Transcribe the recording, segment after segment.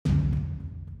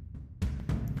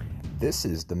This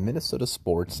is the Minnesota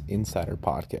Sports Insider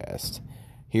Podcast.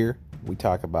 Here, we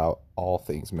talk about all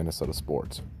things Minnesota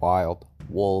sports. Wild,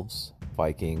 Wolves,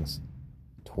 Vikings,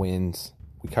 Twins.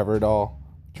 We cover it all.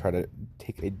 We try to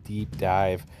take a deep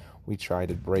dive. We try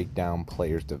to break down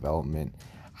players' development,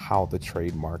 how the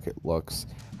trade market looks,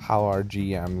 how our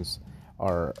GMs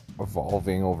are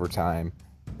evolving over time,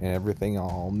 and everything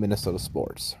all Minnesota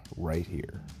sports right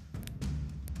here.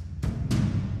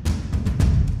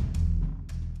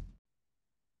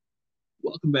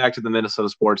 Welcome back to the Minnesota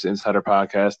Sports Insider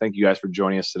Podcast. Thank you guys for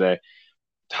joining us today,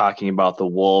 talking about the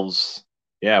Wolves.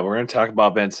 Yeah, we're going to talk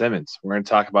about Ben Simmons. We're going to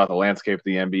talk about the landscape of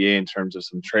the NBA in terms of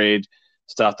some trade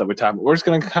stuff that we talk about. We're just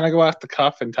going to kind of go off the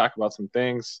cuff and talk about some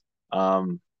things,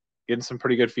 getting some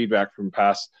pretty good feedback from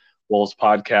past Wolves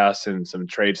podcasts and some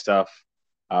trade stuff.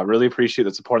 Really appreciate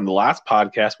the support in the last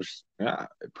podcast, which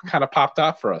kind of popped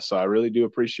off for us. So I really do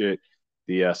appreciate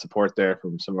the support there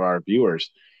from some of our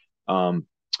viewers.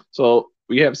 So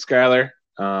we have Skylar,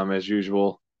 as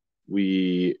usual.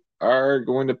 We are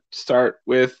going to start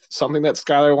with something that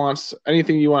Skylar wants.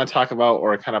 Anything you want to talk about,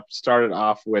 or kind of start it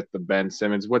off with the Ben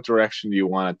Simmons? What direction do you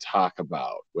want to talk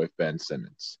about with Ben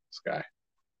Simmons, Sky?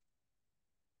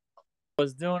 I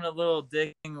was doing a little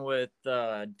digging with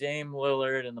Dame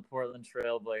Lillard and the Portland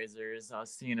Trail Blazers. I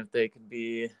was seeing if they could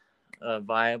be a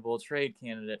viable trade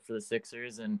candidate for the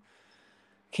Sixers, and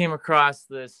came across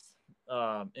this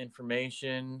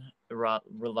information,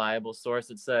 reliable source.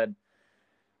 It said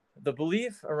the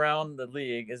belief around the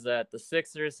league is that the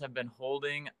Sixers have been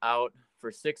holding out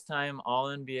for six-time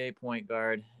All-NBA point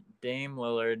guard Dame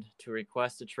Lillard to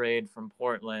request a trade from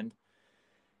Portland.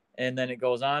 And then it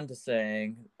goes on to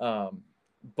saying,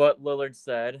 but Lillard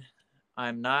said,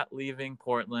 "I'm not leaving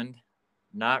Portland,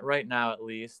 not right now at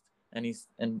least."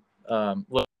 And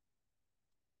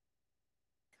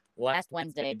last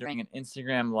Wednesday during an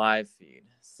Instagram live feed.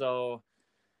 So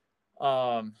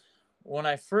when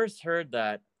I first heard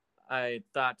that, I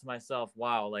thought to myself,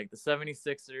 wow, like the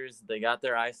 76ers, they got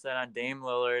their eyes set on Dame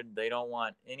Lillard. They don't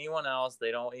want anyone else.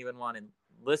 They don't even want to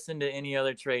listen to any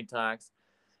other trade talks.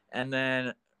 And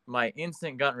then my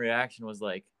instant gut reaction was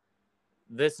like,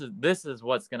 this is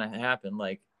what's going to happen.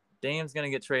 Like, Dame's going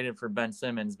to get traded for Ben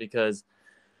Simmons because,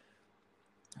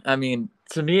 I mean,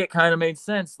 to me, it kind of made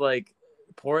sense. Like,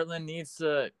 Portland needs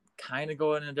to kind of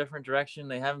go in a different direction.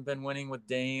 They haven't been winning with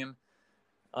Dame.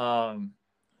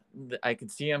 I could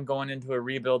see him going into a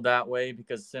rebuild that way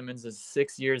because Simmons is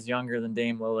 6 years younger than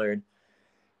Dame Lillard.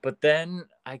 But then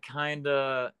I kind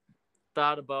of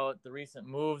thought about the recent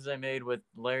moves they made with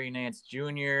Larry Nance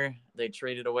Jr. They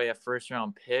traded away a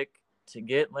first-round pick to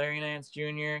get Larry Nance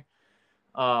Jr.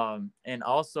 And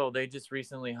also they just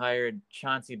recently hired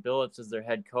Chauncey Billups as their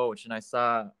head coach. And I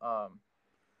saw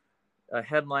a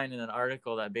headline in an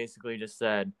article that basically just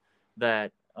said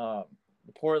that the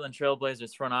Portland Trail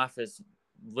Blazers front office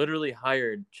literally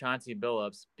hired Chauncey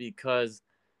Billups because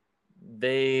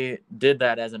they did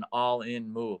that as an all-in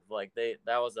move. Like that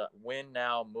was a win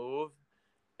now move.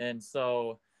 And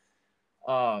so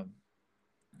that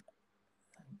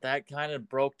kind of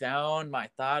broke down my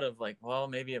thought of like, well,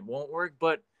 maybe it won't work.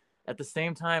 But at the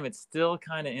same time, it's still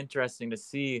kind of interesting to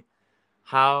see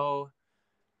how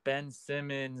Ben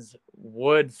Simmons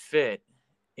would fit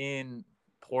in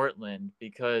Portland,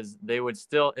 because they would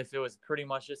still, if it was pretty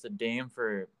much just a Dame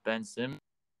for Ben Simmons,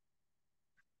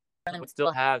 they would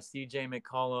still have CJ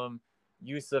McCollum,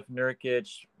 Yusuf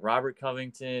Nurkic, Robert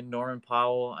Covington, Norman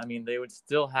Powell. I mean, they would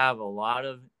still have a lot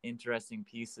of interesting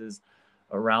pieces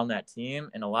around that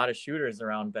team and a lot of shooters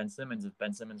around Ben Simmons if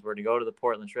Ben Simmons were to go to the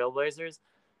Portland Trail Blazers.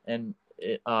 And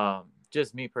it,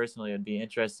 just me personally, it would be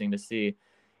interesting to see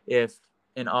if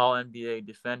an all-NBA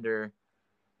defender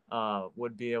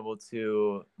would be able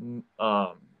to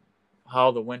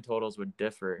how the win totals would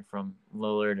differ from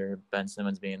Lillard or Ben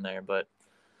Simmons being there. But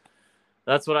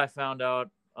that's what I found out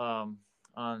on,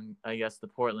 I guess, the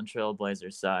Portland Trail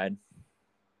Blazers side.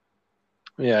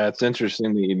 Yeah, it's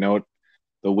interesting that you note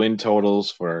the win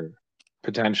totals for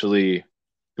potentially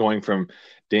going from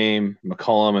Dame,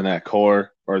 McCollum, and that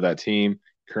core or that team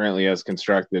currently as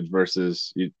constructed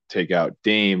versus you take out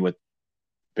Dame with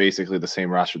basically the same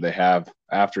roster they have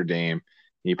after Dame.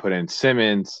 You put in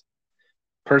Simmons.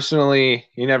 Personally,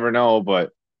 you never know,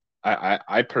 but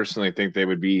I personally think they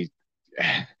would be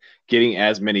getting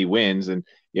as many wins. And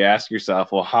you ask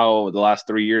yourself, well, how the last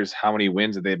 3 years, how many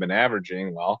wins have they been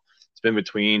averaging? Well, it's been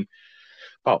between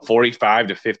about 45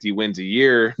 to 50 wins a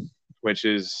year, which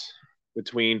is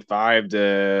between 5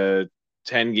 to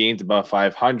 10 games above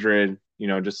 500,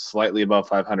 just slightly above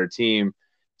 500 team,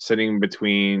 sitting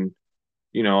between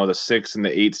the 6 and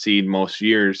the 8 seed most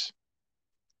years.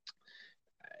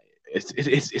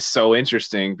 it's so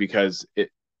interesting because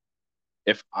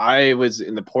if I was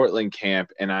in the Portland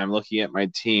camp and I'm looking at my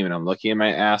team and I'm looking at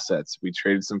my assets, we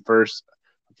traded some first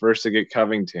to get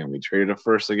Covington. We traded a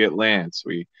first to get Lance.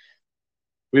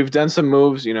 We've done some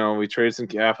moves. We traded some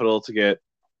capital to get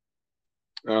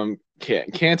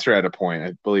Cantor at a point.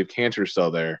 I believe Cantor's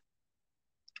still there.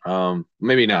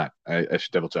 Maybe not. I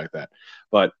should double check that.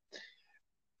 But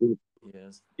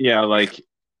Yes. yeah, like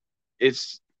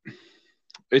it's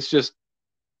just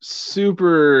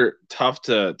super tough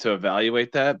to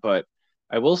evaluate that. But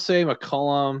I will say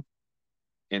McCollum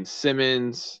and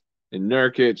Simmons and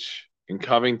Nurkic and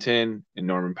Covington and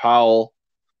Norman Powell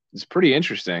is pretty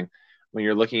interesting when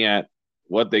you're looking at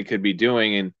what they could be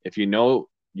doing. And if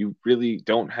you really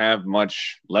don't have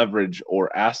much leverage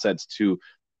or assets to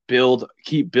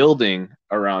keep building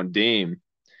around Dame,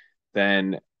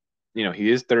 then he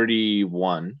is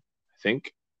 31, I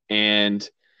think, and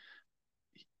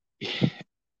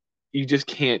you just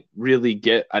can't really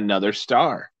get another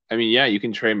star. I mean, yeah, you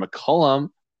can trade McCollum,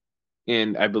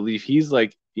 and I believe he's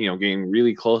like getting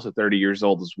really close to 30 years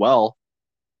old as well.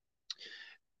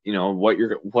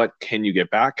 What can you get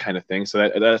back, kind of thing. So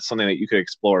that's something that you could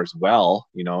explore as well.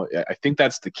 I think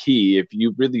that's the key. If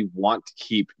you really want to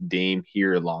keep Dame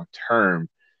here long term,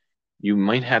 you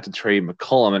might have to trade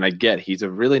McCollum. And I get he's a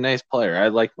really nice player. I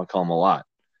like McCollum a lot,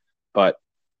 but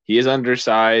he is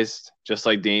undersized, just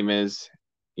like Dame is.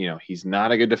 He's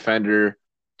not a good defender.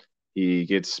 He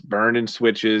gets burned in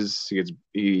switches.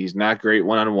 He's not great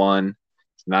one-on-one.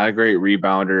 He's not a great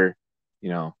rebounder.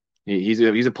 He's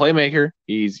a playmaker.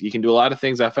 He can do a lot of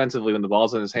things offensively when the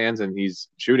ball's in his hands and he's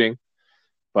shooting,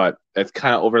 but it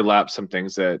kind of overlaps some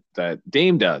things that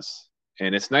Dame does.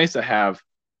 And it's nice to have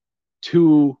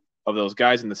two of those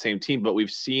guys in the same team, but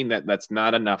we've seen that that's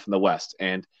not enough in the West,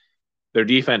 and their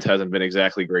defense hasn't been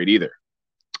exactly great either,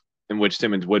 in which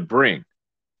Simmons would bring.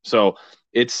 So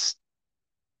it's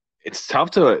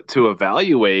tough to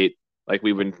evaluate, like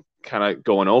we've been kind of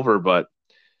going over, but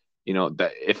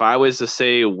that if I was to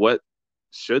say what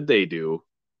should they do,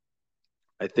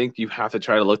 I think you have to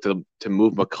try to look to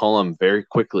move McCollum very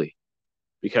quickly,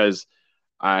 because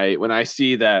when I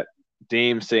see that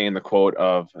Dame saying the quote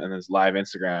of in his live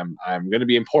Instagram, I'm going to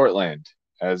be in Portland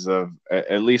as of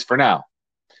at least for now.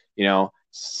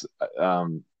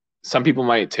 Some people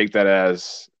might take that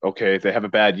as, okay, if they have a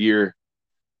bad year,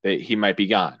 he might be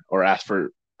gone or ask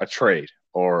for a trade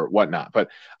or whatnot. But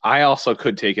I also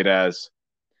could take it as,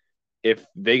 if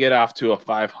they get off to a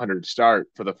 500 start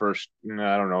for the first,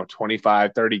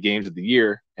 25, 30 games of the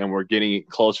year, and we're getting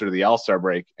closer to the All-Star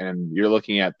break, and you're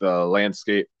looking at the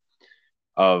landscape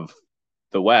of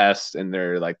the West, and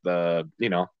they're like the,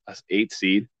 8th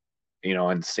seed,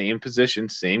 in same position,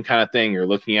 same kind of thing you're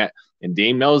looking at, and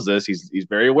Dame knows this. He's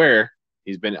very aware.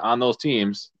 He's been on those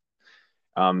teams.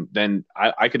 Then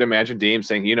I could imagine Dame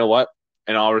saying, you know what,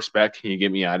 in all respect, can you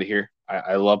get me out of here?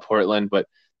 I love Portland, but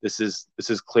this is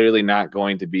clearly not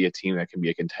going to be a team that can be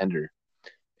a contender.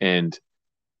 And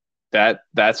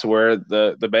that's where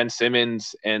the Ben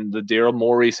Simmons and the Daryl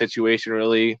Morey situation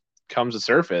really comes to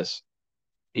surface.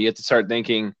 You have to start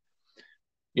thinking,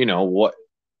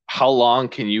 how long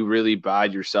can you really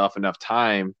bide yourself enough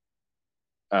time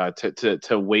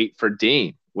to wait for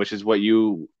Dame, which is what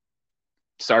you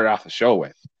started off the show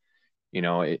with.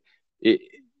 I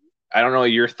don't know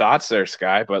your thoughts there,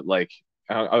 Sky, but like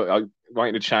I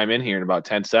want you to chime in here in about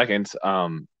 10 seconds. How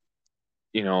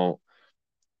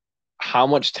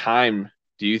much time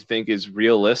do you think is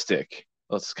realistic?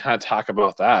 Let's kind of talk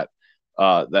about that.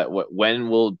 When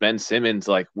will Ben Simmons,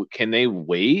 can they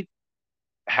wait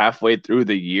halfway through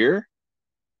the year?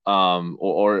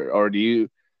 Or do you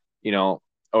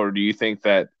think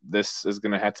that this is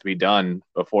going to have to be done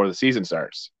before the season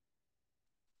starts?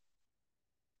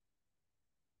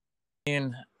 I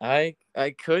mean, I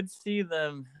could see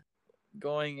them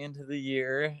going into the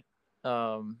year,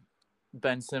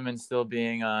 Ben Simmons still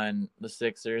being on the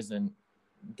Sixers and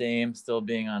Dame still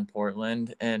being on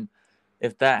Portland. And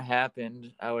if that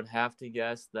happened, I would have to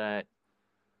guess that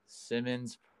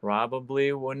Simmons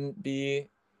probably wouldn't be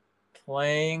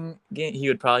playing. He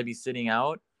would probably be sitting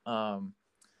out.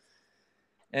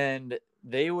 And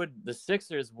the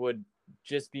Sixers would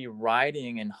just be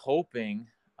riding and hoping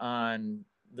on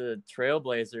the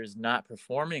Trailblazers not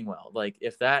performing well. Like,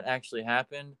 if that actually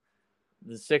happened,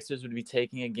 the Sixers would be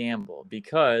taking a gamble,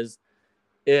 because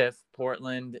if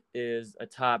Portland is a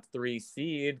top 3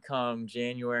 seed come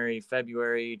January,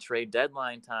 February trade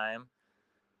deadline time,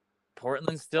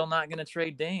 Portland's still not going to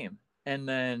trade Dame. And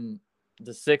then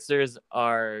the Sixers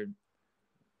are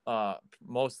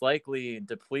most likely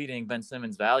depleting Ben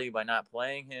Simmons' value by not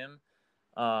playing him.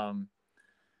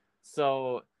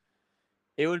 So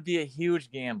it would be a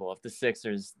huge gamble if the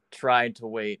Sixers tried to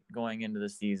wait going into the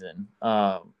season.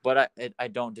 But I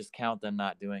don't discount them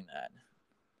not doing that.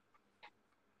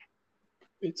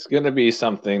 It's going to be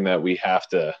something that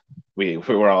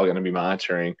we're all going to be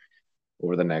monitoring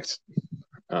over the next,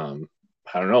 I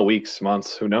don't know, weeks,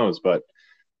 months, who knows, but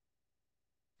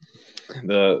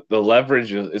the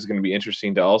leverage is going to be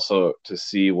interesting to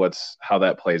see how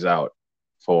that plays out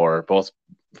for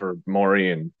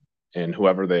Morey and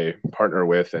whoever they partner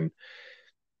with. And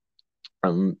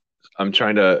I'm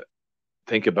trying to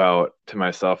think about to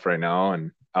myself right now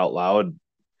and out loud,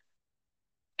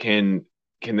 can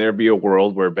there be a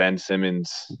world where Ben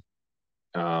Simmons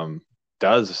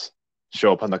does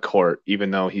show up on the court,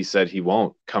 even though he said he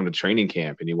won't come to training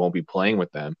camp and he won't be playing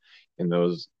with them, and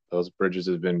those bridges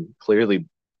have been clearly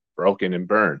broken and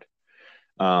burned.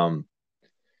 And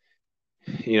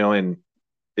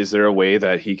is there a way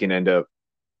that he can end up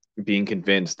being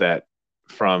convinced that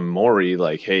from Morey,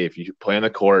 like, hey, if you play on the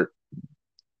court,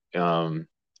 and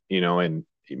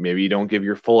maybe you don't give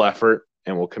your full effort,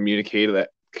 and we'll communicate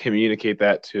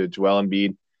that to Joel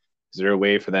Embiid. Is there a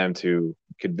way for them to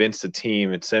convince the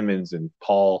team and Simmons and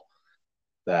Paul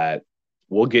that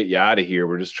we'll get you out of here?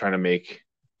 We're trying to make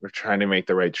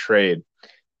the right trade. And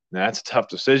that's a tough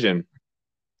decision.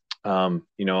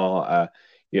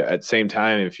 At the same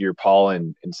time, if you're Paul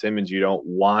and Simmons, you don't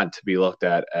want to be looked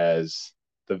at as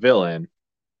the villain,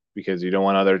 because you don't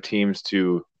want other teams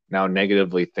to now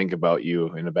negatively think about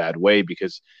you in a bad way,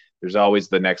 because there's always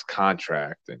the next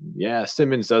contract. And yeah,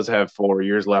 Simmons does have 4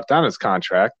 years left on his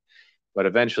contract, but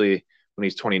eventually when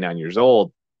he's 29 years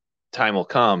old, time will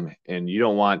come, and you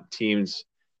don't want teams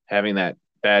having that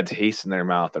bad taste in their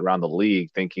mouth around the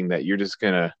league, thinking that you're just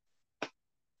going to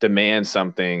demand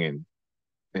something and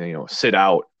sit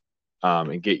out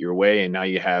and get your way. And now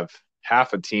you have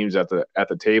half of teams at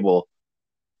the table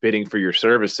bidding for your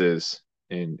services,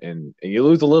 and you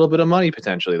lose a little bit of money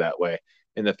potentially that way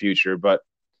in the future. But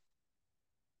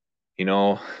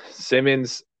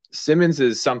Simmons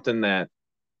is something that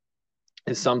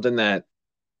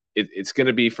it's going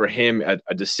to be for him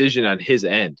a decision on his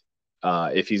end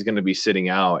if he's going to be sitting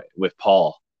out with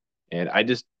Paul. And I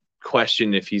just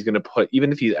question if he's going to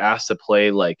even if he's asked to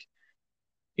play, like,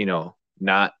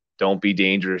 don't be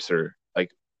dangerous, or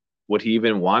like, would he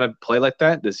even want to play like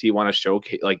that? Does he want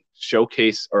to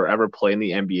showcase or ever play in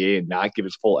the NBA and not give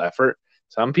his full effort?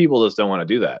 Some people just don't want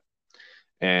to do that.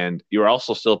 And you're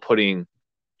also still putting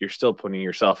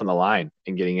yourself on the line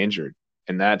and getting injured.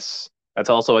 And that's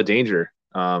also a danger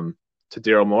to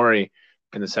Daryl Morey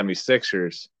and the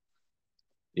 76ers.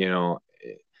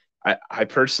 I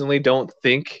personally don't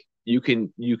think you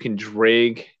can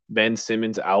drag Ben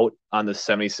Simmons out on the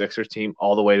 76ers team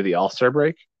all the way to the All-Star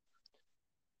break.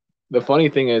 The funny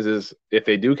thing is if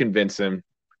they do convince him,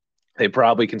 they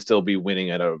probably can still be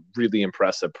winning at a really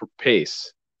impressive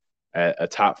pace at a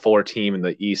top 4 team in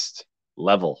the East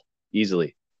level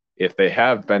easily if they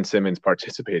have Ben Simmons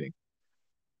participating.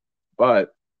 But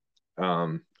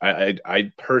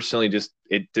I personally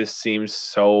it just seems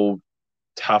so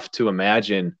tough to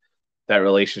imagine that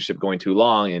relationship going too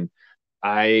long. And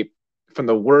from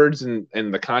the words and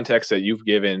the context that you've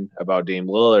given about Dame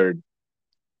Lillard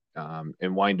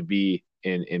and wanting to be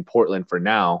in Portland for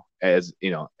now, as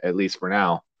at least for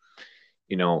now,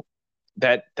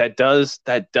 that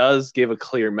does give a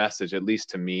clear message, at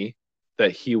least to me,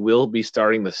 that he will be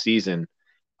starting the season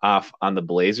off on the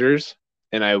Blazers.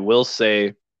 And I will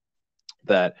say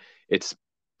that it's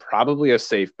probably a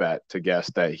safe bet to guess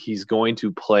that he's going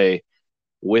to play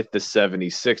with the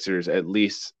 76ers at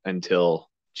least until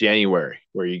January,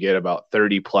 where you get about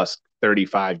 30 plus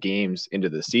 35 games into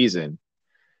the season.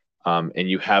 And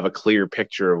you have a clear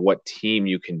picture of what team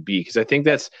you can be. Because I think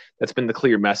that's been the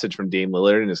clear message from Dame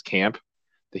Lillard in his camp,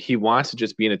 that he wants to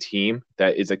just be in a team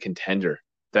that is a contender,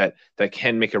 that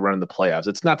can make a run in the playoffs.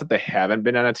 It's not that they haven't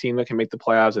been on a team that can make the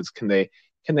playoffs. It's can they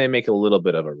make a little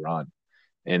bit of a run?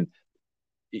 And,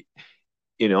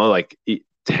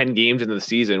 10 games into the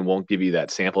season won't give you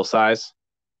that sample size,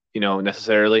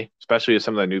 necessarily, especially with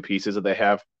some of the new pieces that they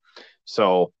have.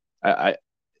 So I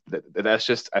think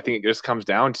it just comes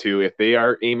down to, if they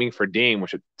are aiming for Dame,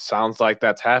 which it sounds like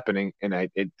that's happening, and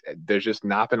there's just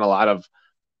not been a lot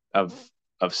of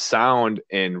sound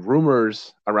and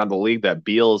rumors around the league that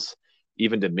Beal's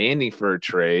even demanding for a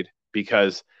trade,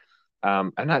 because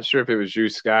I'm not sure if it was Drew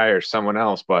Sky or someone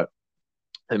else, but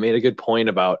they made a good point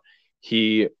about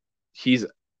he's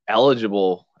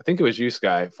eligible. I think it was you,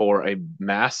 Sky, for a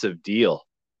massive deal.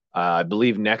 I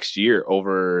believe next year,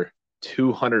 over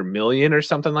 $200 million or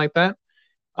something like that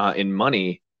in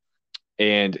money.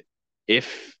 And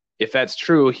if if that's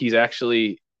true, he'd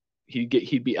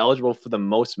be eligible for the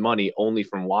most money only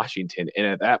from Washington, and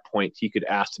at that point, he could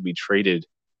ask to be traded,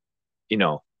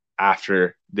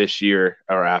 after this year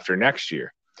or after next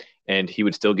year, and he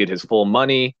would still get his full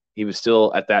money. He would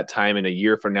still at that time in a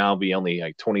year from now be only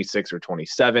like 26 or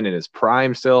 27 in his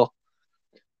prime still.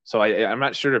 So I'm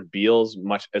not sure if Beal's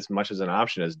much as an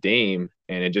option as Dame,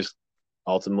 and it just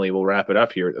ultimately we'll wrap it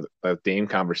up here. The Dame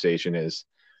conversation is,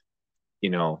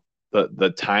 the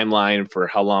timeline for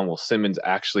how long will Simmons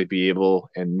actually be able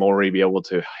and Morey be able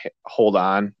to hold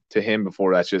on to him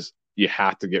before that's just you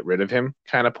have to get rid of him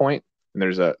kind of point. And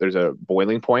there's a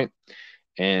boiling point.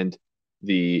 And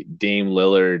the Dame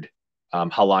Lillard,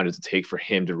 how long does it take for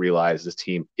him to realize this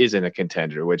team isn't a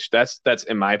contender? Which that's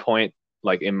in my point,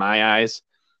 like in my eyes.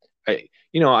 I'm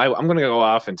going to go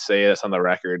off and say this on the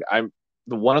record.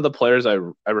 One of the players I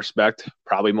respect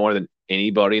probably more than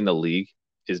anybody in the league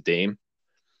is Dame.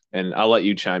 And I'll let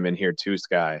you chime in here too,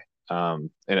 Sky, in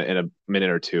a minute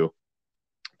or two.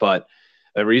 But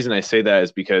the reason I say that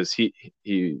is because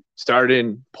he started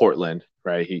in Portland,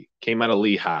 right? He came out of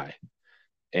Lehigh,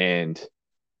 and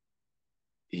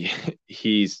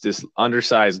he's this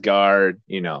undersized guard,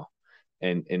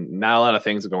 and not a lot of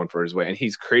things are going for his way. And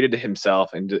he's created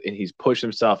himself and he's pushed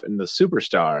himself into the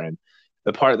superstar. And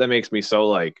the part that makes me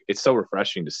it's so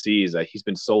refreshing to see is that he's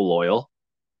been so loyal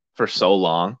for so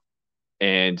long.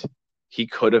 And he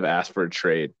could have asked for a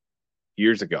trade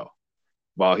years ago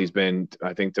while he's been,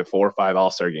 I think, to 4 or 5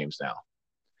 All-Star games now.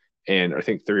 And I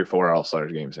think 3 or 4 All-Star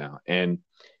games now. And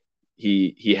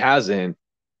he hasn't.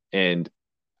 And,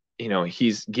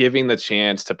 he's giving the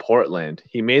chance to Portland.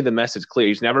 He made the message clear.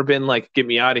 He's never been like, get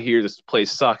me out of here. This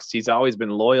place sucks. He's always been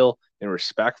loyal and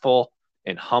respectful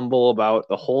and humble about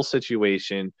the whole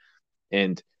situation.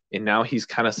 And now he's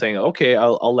kind of saying, okay,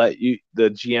 I'll let you, the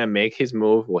GM, make his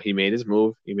move. Well, he made his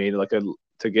move. He made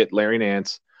to get Larry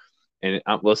Nance, and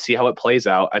we'll see how it plays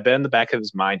out. I bet in the back of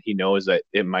his mind, he knows that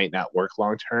it might not work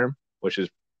long term, which is,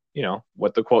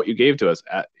 what the quote you gave to us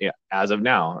as of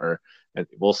now, or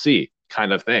we'll see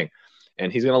kind of thing.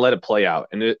 And he's going to let it play out.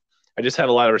 And I just have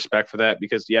a lot of respect for that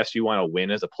because, yes, you want to win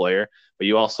as a player, but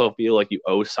you also feel like you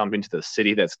owe something to the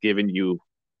city that's given you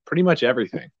pretty much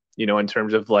everything, in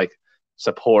terms of like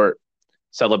support,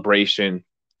 celebration,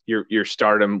 your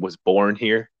stardom was born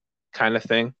here kind of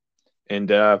thing. And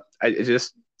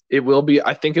it will be,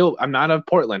 I think I'm not a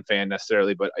Portland fan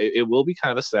necessarily, but it will be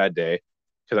kind of a sad day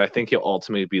because I think he'll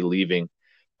ultimately be leaving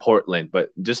Portland. But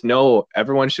just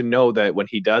everyone should know that when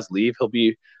he does leave, he'll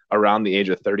be around the age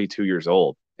of 32 years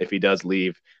old. If he does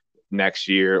leave next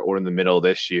year or in the middle of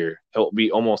this year, he'll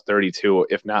be almost 32,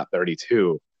 if not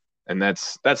 32. And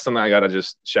that's something I got to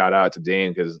just shout out to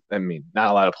Dame because, not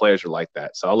a lot of players are like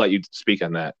that. So I'll let you speak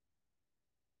on that.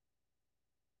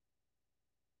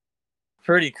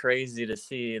 Pretty crazy to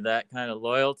see that kind of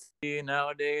loyalty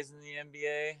nowadays in the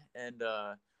NBA. And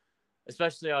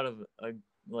especially out of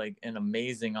an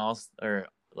amazing a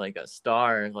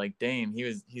star like Dame.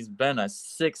 He's been a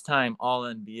 6-time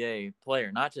All-NBA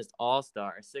player, not just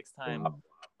All-Star, a 6-time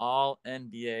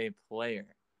All-NBA player.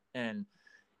 And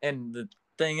the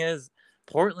thing is,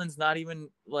 Portland's not even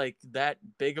like that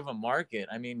big of a market.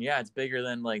 Yeah, it's bigger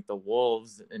than like the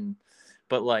Wolves,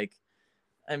 but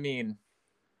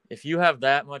if you have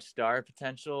that much star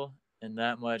potential and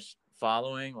that much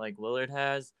following like Lillard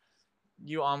has,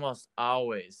 you almost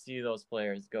always see those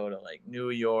players go to like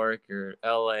New York or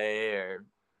LA or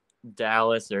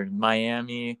Dallas or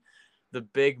Miami, the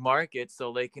big markets,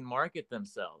 so they can market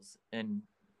themselves and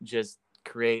just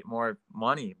create more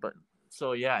money. But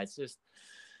so, yeah, it's just,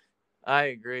 I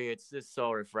agree. It's just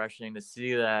so refreshing to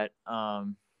see that.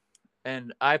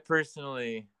 And I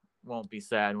personally won't be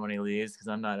sad when he leaves because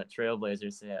I'm not a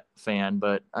Trailblazers fan,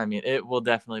 but it will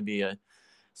definitely be a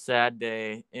sad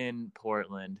day in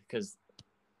Portland because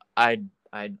I'm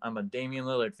a Damian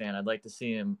Lillard fan. I'd like to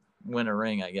see him win a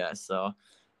ring, I guess. So,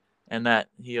 and that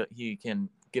he can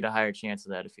get a higher chance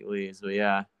of that if he leaves. But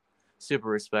yeah, super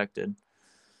respected.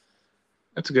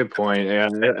 That's a good point.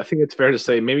 And I think it's fair to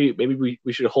say maybe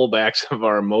we should hold back some of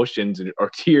our emotions or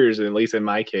tears, at least in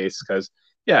my case, because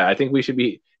I think we should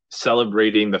be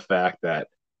celebrating the fact that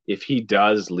if he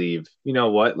does leave, you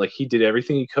know what, like he did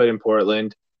everything he could in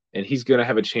Portland, and he's going to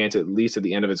have a chance at least at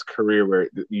the end of his career where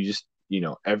you just,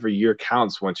 every year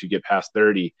counts once you get past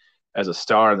 30 as a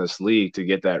star in this league to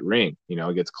get that ring.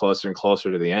 It gets closer and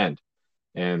closer to the end,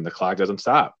 and the clock doesn't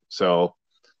stop. So,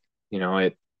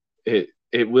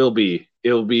 it'll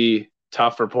be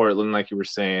tough for Portland, like you were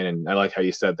saying, and I like how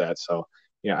you said that. So,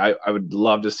 I would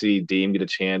love to see Dame get a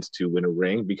chance to win a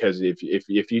ring, because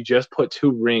if you just put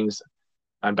 2 rings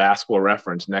on Basketball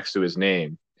Reference next to his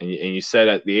name and you said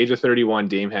at the age of 31,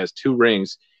 Dame has 2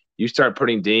 rings. You start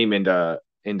putting Dame into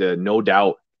no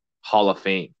doubt Hall of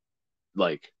Fame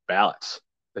like ballots.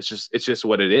 It's just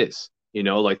what it is.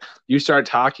 Like you start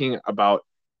talking about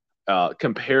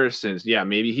comparisons. Yeah,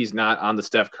 maybe he's not on the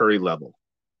Steph Curry level,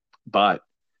 but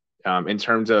in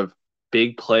terms of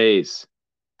big plays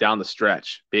down the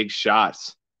stretch, big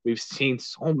shots, we've seen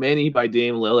so many by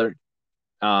Dame Lillard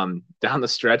down the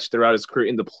stretch throughout his career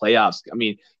in the playoffs. I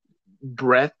mean,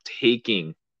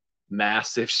 breathtaking,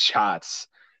 massive shots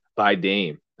by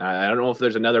Dame. I don't know if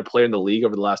there's another player in the league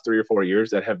over the last 3 or 4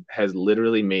 years that has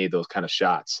literally made those kind of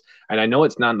shots. And I know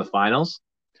it's not in the finals,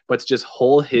 but to just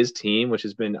hold his team, which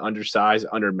has been undersized,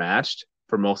 undermatched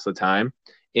for most of the time,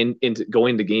 into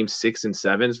going to game 6 and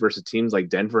 7s versus teams like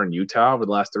Denver and Utah over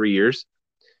the last 3 years,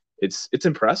 it's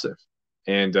impressive.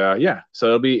 And so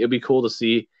it'll be cool to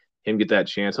see him get that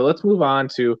chance. So let's move on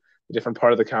to a different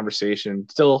part of the conversation.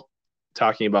 Still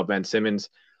talking about Ben Simmons.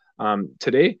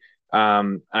 Today,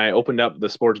 I opened up the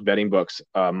sports betting books,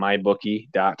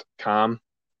 mybookie.com,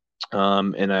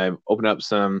 and I opened up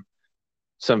some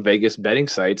Vegas betting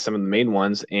sites, some of the main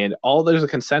ones, and there's a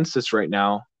consensus right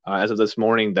now, as of this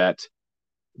morning, that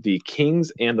the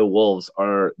Kings and the Wolves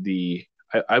are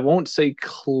I won't say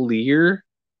clear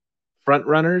front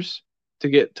runners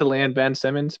to land Ben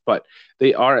Simmons, but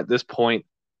they are at this point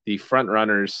the front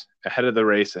runners ahead of the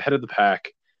race, ahead of the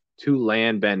pack to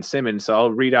land Ben Simmons. So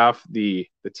I'll read off the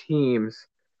teams.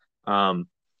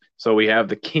 So we have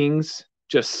the Kings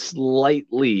just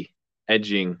slightly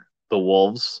edging the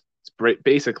Wolves. It's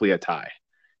basically a tie.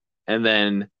 And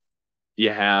then you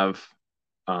have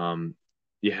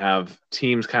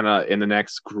teams kind of in the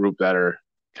next group that are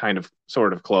kind of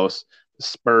sort of close. The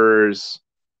Spurs,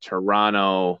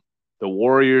 Toronto, the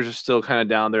Warriors are still kind of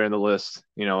down there in the list.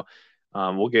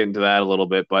 We'll get into that a little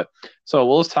bit, but so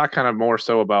we'll just talk kind of more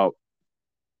so about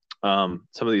some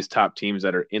of these top teams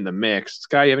that are in the mix.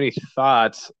 Sky, you have any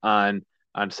thoughts on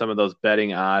some of those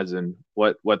betting odds and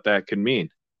what that could mean?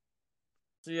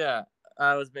 So yeah,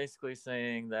 I was basically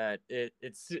saying that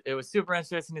it was super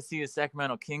interesting to see the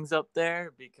Sacramento Kings up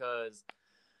there because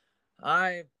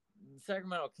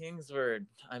Sacramento Kings were,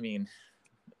 I mean,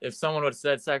 if someone would have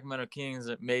said Sacramento Kings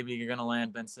that maybe you're gonna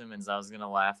land Ben Simmons, I was gonna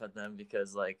laugh at them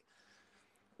because like,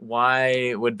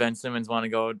 why would Ben Simmons want to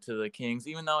go to the Kings,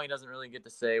 even though he doesn't really get to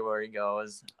say where he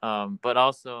goes? But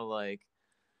also like,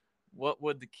 what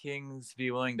would the Kings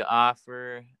be willing to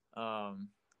offer? And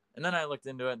then I looked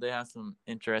into it. They have some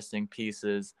interesting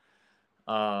pieces.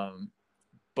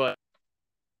 But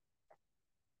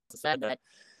it's sad that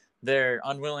they're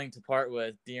unwilling to part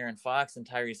with De'Aaron Fox and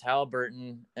Tyrese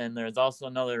Halliburton. And there's also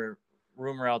another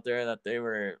rumor out there that they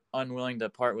were unwilling to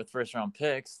part with first-round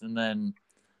picks. And then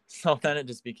it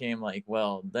just became like,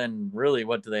 well, then really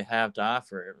what do they have to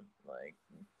offer? Like,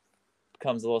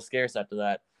 becomes a little scarce after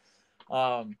that.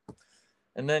 And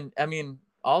then, I mean,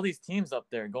 all these teams up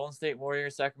there, Golden State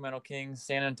Warriors, Sacramento Kings,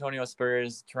 San Antonio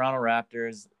Spurs, Toronto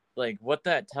Raptors, like what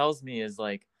that tells me is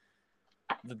like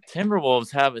the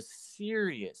Timberwolves have a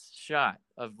serious shot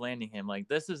of landing him. Like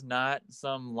this is not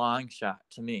some long shot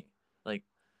to me. Like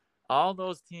all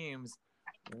those teams,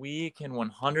 we can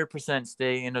 100%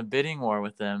 stay in a bidding war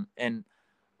with them. And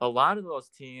a lot of those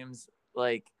teams,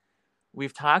 like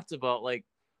we've talked about, like,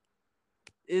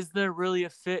 is there really a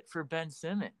fit for Ben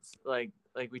Simmons? Like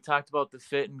we talked about the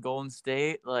fit in Golden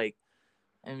State. Like,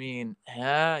 I mean,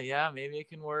 yeah, maybe it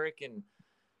can work. And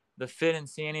the fit in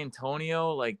San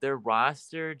Antonio, like their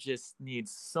roster just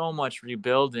needs so much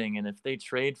rebuilding. And if they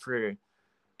trade for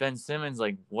Ben Simmons,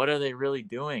 like what are they really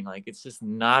doing? Like, it's just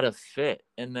not a fit.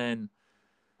 And then,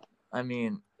 I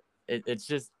mean, it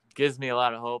just gives me a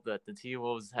lot of hope that the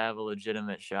T-Wolves have a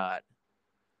legitimate shot.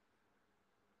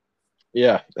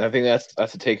 Yeah, I think that's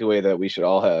a takeaway that we should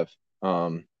all have.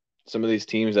 Some of these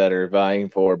teams that are vying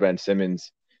for Ben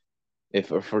Simmons,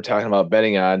 if we're talking about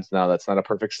betting odds, now that's not a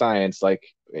perfect science. Like,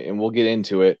 and we'll get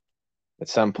into it at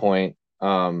some point.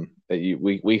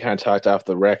 We kind of talked off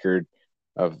the record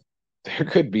of there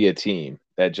could be a team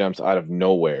that jumps out of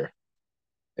nowhere,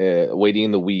 waiting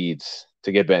in the weeds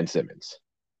to get Ben Simmons,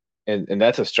 and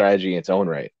that's a strategy in its own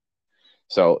right.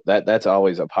 So that's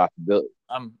always a possibility.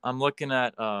 I'm looking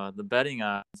at the betting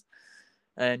odds,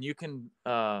 and you can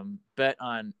bet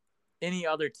on any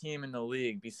other team in the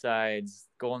league besides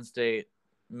Golden State,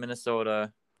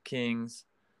 Minnesota, Kings,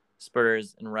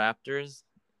 Spurs, and Raptors,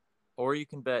 or you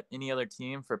can bet any other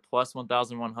team for plus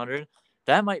 1,100.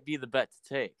 That might be the bet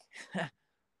to take.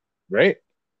 Right.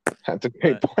 That's a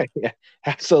great point. Yeah,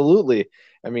 absolutely.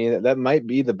 I mean, that might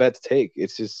be the bet to take.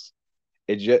 It's just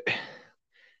maybe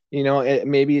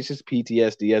it's just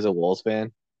PTSD as a Wolves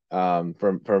fan.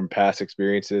 from past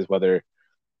experiences, whether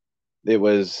it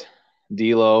was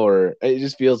D'Lo or it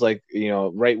just feels like,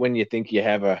 right when you think you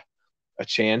have a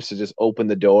chance to just open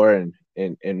the door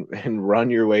and run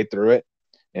your way through it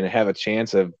and have a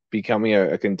chance of becoming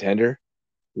a contender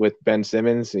with Ben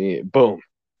Simmons, boom,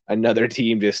 another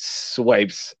team just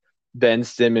swipes Ben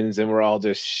Simmons and we're all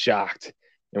just shocked.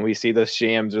 And we see the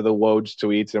Shams or the Woj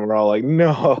tweets and we're all like,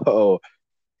 no,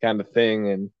 kind of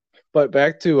thing. But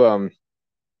back to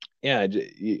yeah,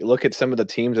 you look at some of the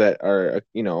teams that are,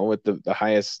 with the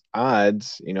highest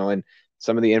odds, and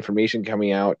some of the information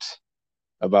coming out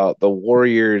about the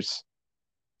Warriors,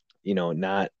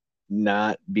 not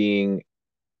being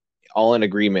all in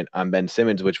agreement on Ben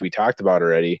Simmons, which we talked about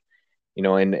already,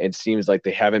 and it seems like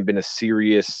they haven't been a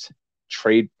serious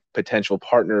trade potential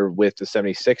partner with the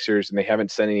 76ers, and they haven't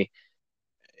sent any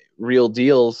real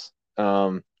deals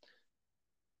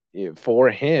for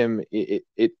him.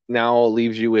 It now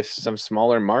leaves you with some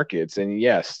smaller markets. And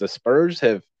yes, the Spurs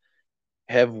have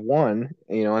won,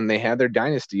 and they had their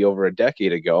dynasty over a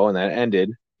decade ago, and that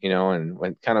ended, and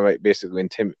when kind of like basically when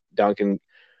Tim Duncan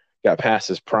got past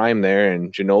his prime there,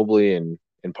 and Ginobili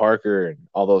and Parker and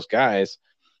all those guys,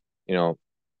 they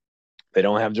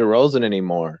don't have DeRozan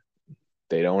anymore.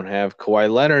 They don't have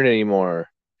Kawhi Leonard anymore.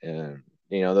 And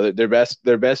their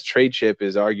best trade chip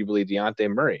is arguably Dejounte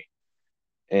Murray.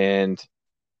 And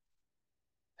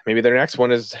maybe their next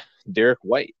one is Derek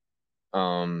White.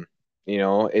 There's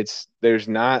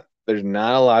not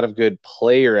a lot of good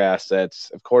player assets.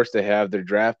 Of course, they have their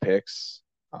draft picks,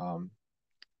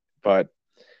 but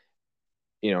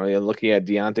looking at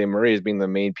Dejounte Murray as being the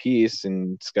main piece,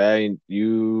 and Sky,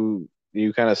 you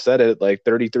kind of said it, like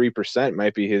 33%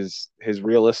 might be his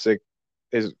realistic,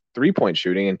 his 3-point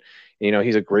shooting, and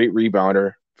he's a great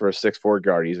rebounder for a 6'4"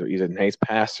 guard. He's a nice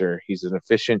passer. He's an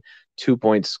efficient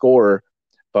 2-point scorer,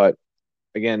 but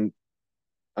again,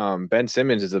 Ben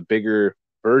Simmons is a bigger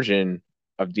version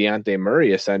of Dejounte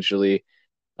Murray, essentially.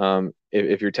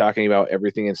 If you're talking about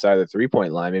everything inside the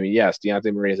 3-point line, I mean, yes,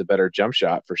 Dejounte Murray has a better jump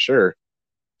shot for sure,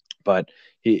 but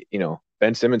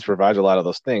Ben Simmons provides a lot of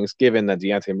those things, given that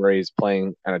Dejounte Murray is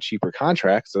playing on a cheaper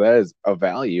contract, so that is a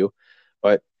value.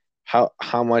 But how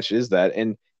much is that?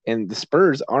 And the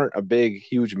Spurs aren't a big,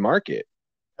 huge market.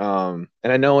 And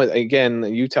I know,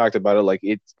 again, you talked about it, like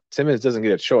Simmons doesn't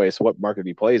get a choice what market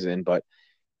he plays in, but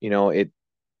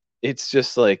it's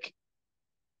just like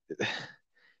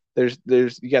there's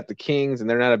you got the Kings, and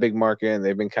they're not a big market, and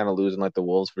they've been kind of losing like the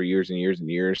Wolves for years and years and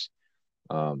years.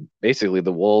 Basically,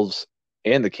 the Wolves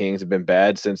and the Kings have been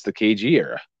bad since the KG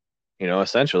era,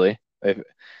 essentially.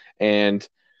 And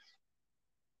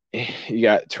you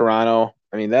got Toronto.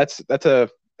 I mean, that's a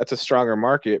stronger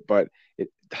market, but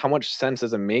how much sense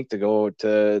does it make to go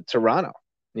to Toronto?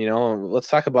 Let's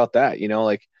talk about that.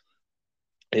 Like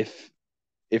if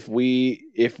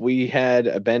we had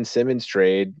a Ben Simmons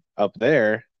trade up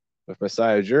there with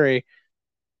Masai Ujiri,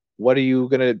 what are you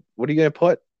gonna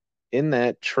put in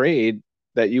that trade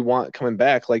that you want coming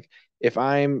back? Like if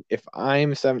I'm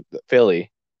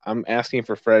Philly, I'm asking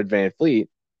for Fred VanVleet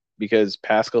because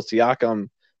Pascal Siakam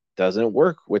doesn't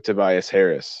work with Tobias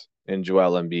Harris and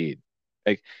Joel Embiid.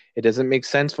 Like it doesn't make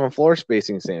sense from a floor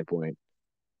spacing standpoint.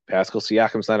 Pascal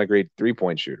Siakam's not a great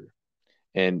 3-point shooter.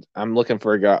 And I'm looking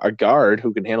for a guard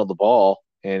who can handle the ball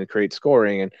and create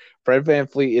scoring. And Fred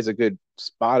VanVleet is a good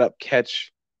spot up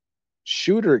catch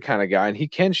shooter kind of guy, and he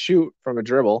can shoot from a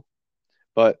dribble,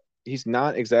 but he's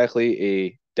not exactly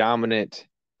a dominant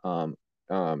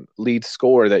lead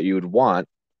scorer that you would want.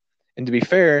 And to be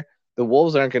fair, the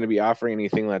Wolves aren't going to be offering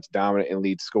anything that's dominant in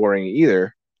lead scoring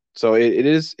either. So it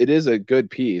is a good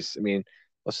piece. I mean,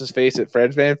 let's just face it,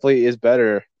 Fred VanVleet is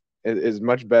better, is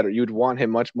much better. You'd want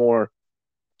him much more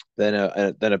than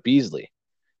a Beasley.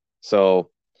 So,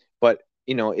 but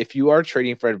if you are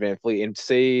trading Fred VanVleet and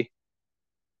say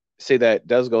that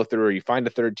does go through, or you find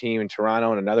a third team in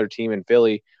Toronto and another team in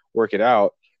Philly, work it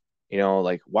out,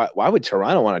 like why would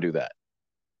Toronto want to do that?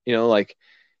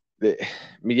 I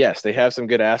mean, yes, they have some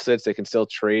good assets. They can still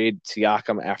trade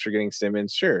Siakam after getting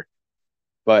Simmons, sure.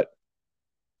 But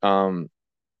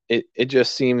it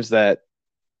just seems that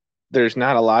there's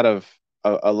not a lot of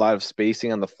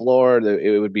spacing on the floor.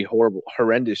 It would be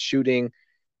horrendous shooting,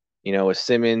 with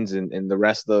Simmons and the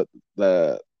rest of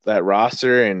that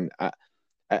roster. And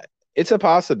it's a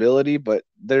possibility, but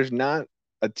there's not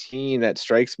a team that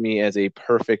strikes me as a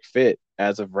perfect fit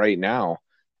as of right now.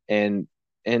 And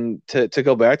to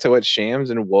go back to what Shams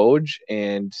and Woj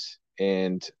and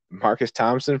Marcus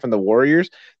Thompson from the Warriors,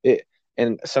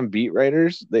 and some beat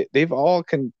writers, they've all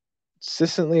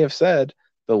consistently have said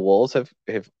the Wolves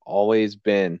have always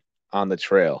been on the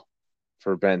trail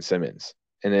for Ben Simmons.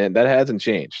 and that hasn't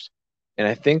changed. And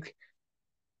I think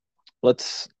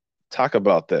let's talk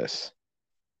about this.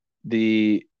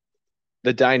 The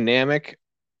dynamic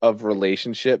of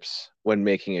relationships when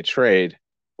making a trade,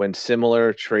 when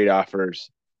similar trade offers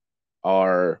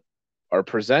are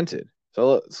presented.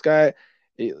 So, Sky,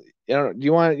 do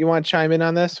you want to chime in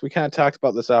on this? We kind of talked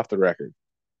about this off the record.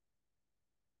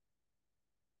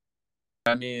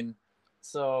 I mean,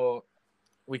 so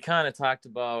we kind of talked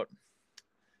about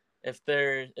if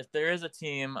there is a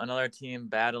team, another team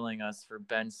battling us for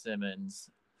Ben Simmons,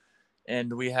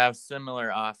 and we have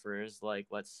similar offers, like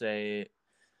let's say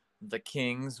the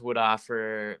Kings would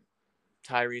offer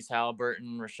Tyrese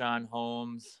Halliburton, Rashawn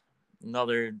Holmes,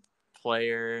 another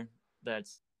player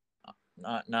that's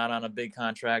not on a big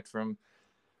contract from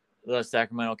the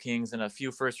Sacramento Kings, and a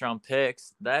few first round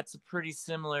picks. That's a pretty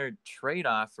similar trade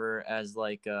offer as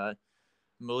like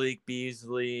Malik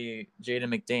Beasley,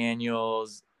 Jaden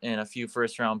McDaniels, and a few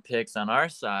first round picks on our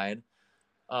side.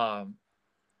 I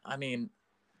mean,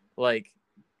 like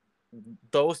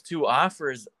those two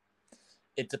offers,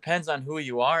 it depends on who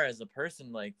you are as a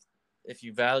person. Like if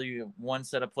you value one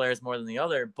set of players more than the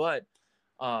other, but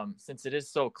since it is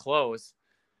so close,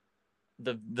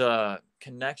 the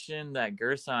connection that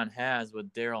Gerson has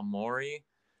with Daryl Morey,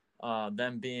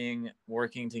 them being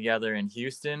working together in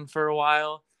Houston for a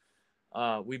while,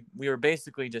 we were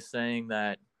basically just saying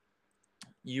that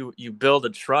you build a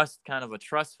trust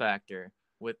factor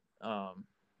with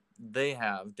they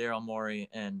have Daryl Morey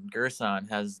and Gerson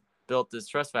has built this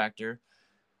trust factor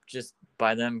just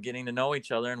by them getting to know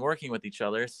each other and working with each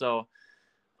other. So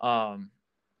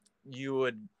you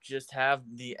would just have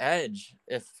the edge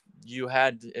if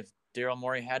Daryl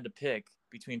Morey had to pick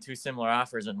between two similar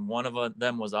offers and one of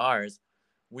them was ours.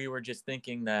 We were just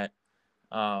thinking that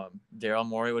Daryl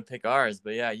Morey would pick ours.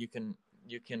 But yeah, you can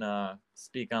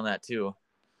speak on that too.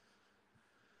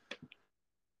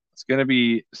 It's going to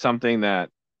be something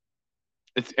that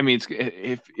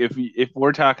if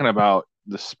we're talking about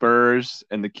the Spurs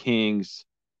and the Kings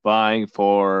vying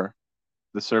for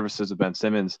the services of Ben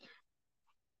Simmons,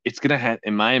 it's going to have,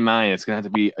 in my mind, it's going to have to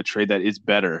be a trade that is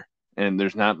better. And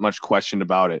there's not much question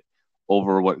about it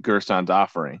over what Gerson's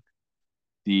offering.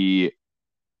 The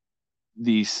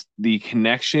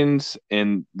connections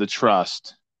and the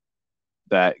trust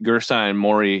that Gerson and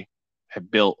Morey have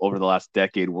built over the last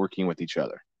decade working with each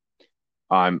other.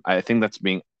 I think that's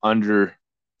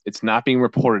it's not being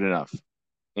reported enough.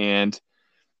 And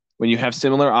when you have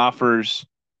similar offers,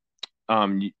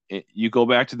 you go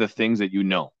back to the things that you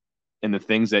know and the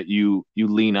things that you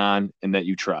lean on and that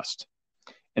you trust.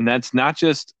 And that's not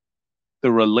just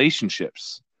the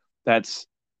relationships. That's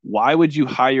why would you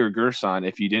hire Gerson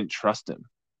if you didn't trust him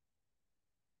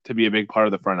to be a big part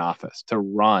of the front office, to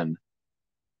run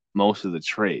most of the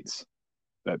trades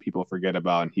that people forget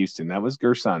about in Houston? That was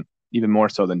Gerson, even more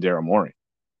so than Daryl Morey.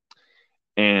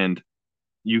 And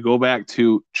you go back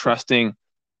to trusting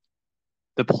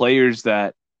the players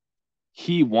that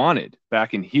he wanted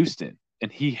back in Houston,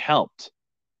 and he helped.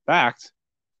 In fact,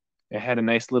 I had a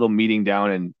nice little meeting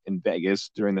down in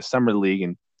Vegas during the Summer League,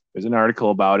 and there's an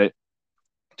article about it.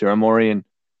 Daryl Morey and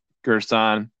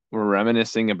Gerson were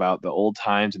reminiscing about the old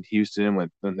times in Houston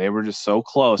when they were just so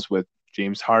close with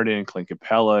James Harden, Clint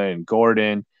Capella, and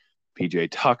Gordon, PJ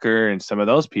Tucker, and some of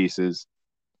those pieces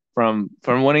from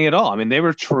winning it all. I mean, they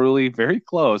were truly very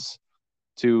close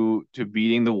to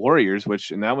beating the Warriors,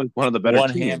 and that was one of the better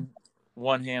teams.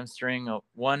 One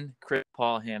Chris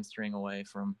Paul hamstring away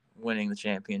from winning the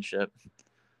championship.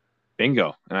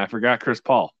 Bingo. And I forgot Chris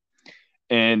Paul.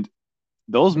 And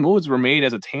those moves were made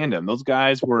as a tandem. Those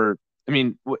guys were, I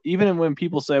mean, even when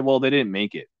people say, well, they didn't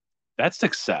make it, that's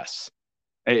success.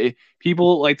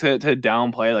 People like to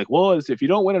downplay, like, well, if you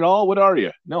don't win it all, what are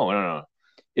you? No.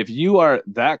 If you are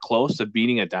that close to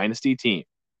beating a dynasty team,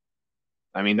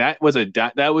 I mean, that was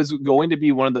going to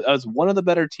be one of the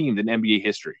better teams in NBA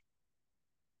history,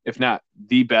 if not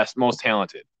the best, most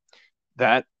talented.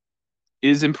 That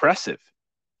is impressive.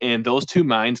 And those two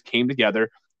minds came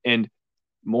together, and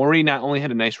Morey not only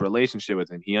had a nice relationship with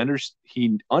him, he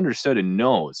understood and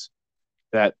knows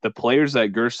that the players that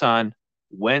Gerson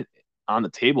went on the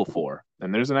table for,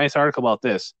 and there's a nice article about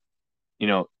this,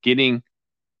 getting,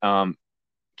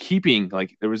 keeping,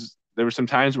 like there were some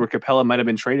times where Capella might have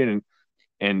been traded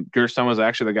and Gerson was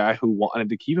actually the guy who wanted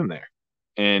to keep him there,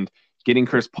 and getting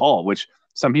Chris Paul, which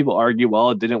some people argue,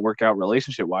 well, it didn't work out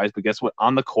relationship-wise, but guess what?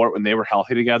 On the court, when they were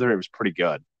healthy together, it was pretty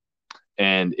good.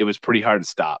 And it was pretty hard to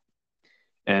stop.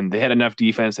 And they had enough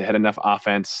defense. They had enough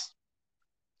offense.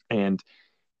 And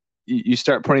you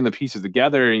start putting the pieces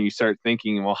together and you start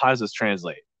thinking, well, how does this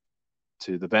translate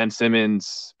to the Ben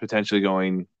Simmons potentially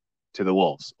going to the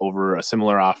Wolves over a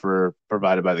similar offer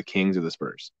provided by the Kings or the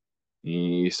Spurs.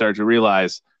 You start to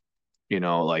realize,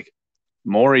 like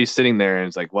Morey's sitting there and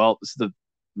it's like, well, this is the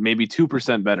maybe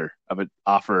 2% better of an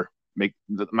offer.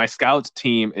 My scouts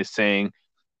team is saying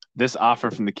this offer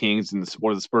from the Kings and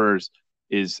the Spurs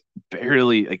is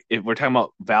barely, like, if we're talking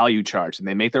about value charts, and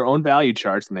they make their own value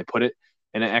charts and they put it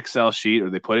in an Excel sheet or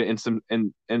they put it in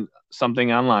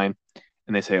something online,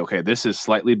 and they say, okay, this is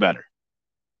slightly better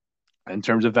in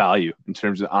terms of value, in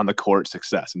terms of on the court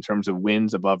success, in terms of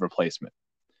wins above replacement.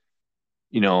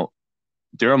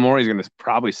 Daryl Morey is going to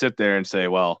probably sit there and say,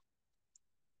 well,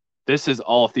 this is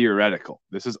all theoretical.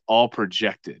 This is all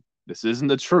projected. This isn't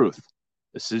the truth.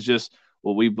 This is just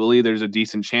what we believe there's a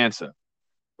decent chance of.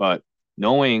 But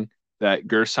knowing that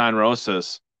Gerson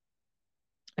Rosas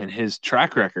and his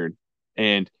track record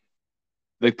and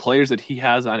the players that he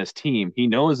has on his team, he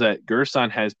knows that Gerson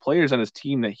has players on his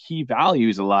team that he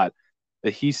values a lot,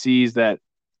 that he sees that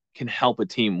can help a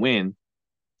team win.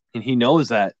 And he knows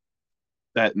that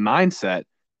mindset,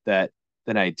 that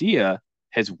idea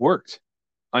has worked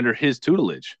under his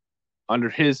tutelage,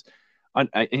 and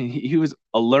he was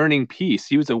a learning piece.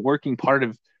 He was a working part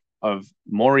of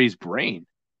Morey's brain.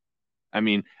 I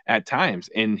mean, at times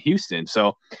in Houston.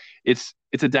 So it's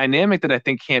a dynamic that I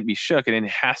think can't be shook, and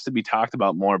it has to be talked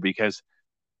about more, because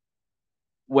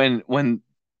when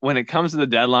it comes to the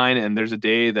deadline and there's a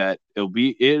day that it'll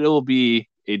be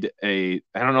a I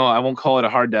don't know, I won't call it a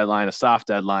hard deadline, a soft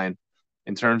deadline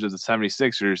in terms of the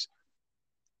 76ers.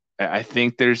 I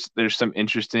think there's some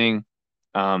interesting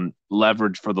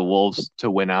leverage for the Wolves to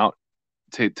win out,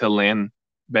 to land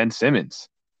Ben Simmons.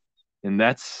 And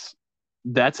that's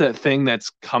a thing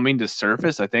that's coming to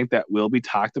surface. I think that will be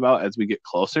talked about as we get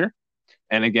closer.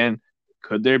 And again,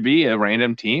 could there be a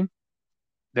random team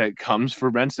that comes for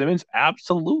Ben Simmons?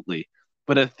 Absolutely.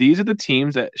 But if these are the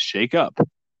teams that shake up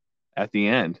at the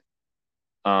end,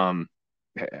 and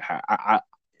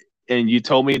you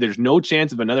told me there's no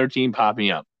chance of another team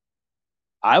popping up,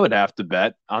 I would have to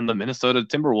bet on the Minnesota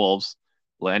Timberwolves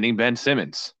landing Ben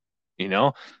Simmons.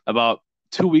 About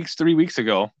 3 weeks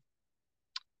ago,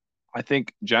 I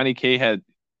think Johnny K had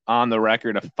on the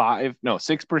record a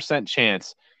 6%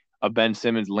 chance of Ben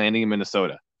Simmons landing in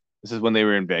Minnesota. This is when they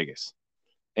were in Vegas.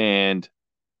 And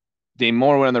Dane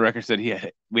Moore went on the record, said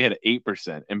we had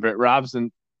 8%. And Brett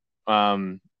Robson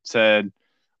said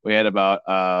we had about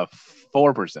a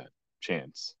 4%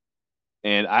 chance.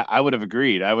 And I would have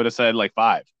agreed. I would have said like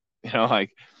 5. I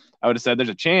would have said there's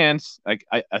a chance. Like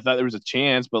I thought there was a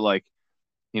chance, but like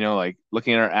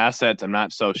looking at our assets, I'm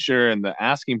not so sure. And the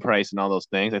asking price and all those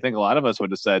things, I think a lot of us would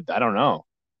have said, I don't know.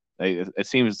 It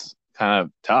seems kind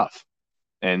of tough.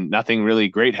 And nothing really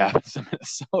great happens in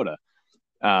Minnesota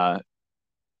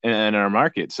in our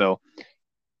market. So,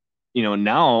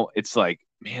 now it's like,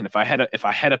 man, if I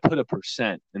had to put a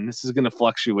percent, and this is going to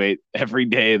fluctuate every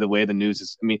day the way the news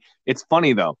is. I mean, it's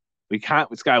funny though. We kind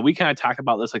of talked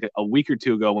about this like a week or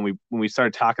two ago when we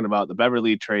started talking about the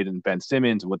Beverley trade and Ben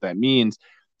Simmons and what that means.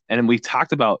 And then we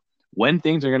talked about when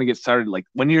things are going to get started, like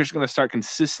when you're just going to start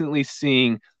consistently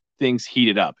seeing things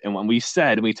heated up. And when we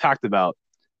talked about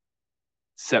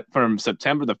from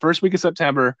September, the first week of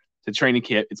September to training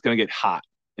camp, it's going to get hot.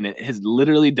 And it has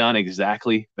literally done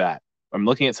exactly that. I'm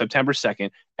looking at September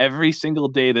 2nd, every single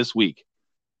day this week.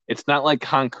 It's not like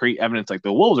concrete evidence like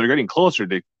the Wolves are getting closer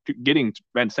to getting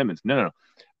Ben Simmons. No.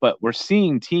 But we're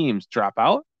seeing teams drop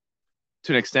out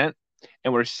to an extent,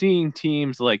 and we're seeing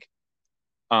teams like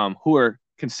who are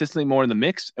consistently more in the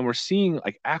mix, and we're seeing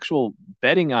like actual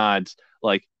betting odds.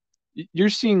 Like you're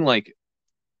seeing like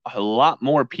a lot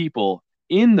more people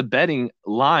in the betting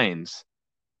lines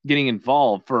getting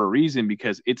involved for a reason,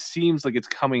 because it seems like it's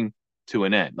coming to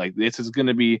an end. Like this is going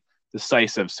to be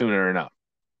decisive sooner enough.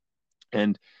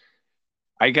 And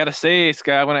I got to say,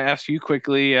 Scott, I want to ask you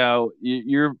quickly,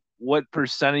 what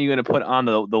percent are you going to put on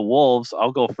the Wolves?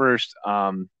 I'll go first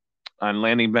on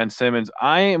landing Ben Simmons.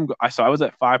 I was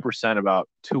at 5% about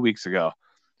 2 weeks ago.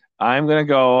 I'm going to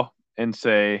go and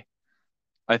say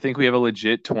I think we have a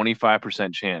legit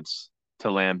 25% chance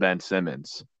to land Ben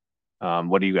Simmons.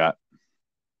 What do you got?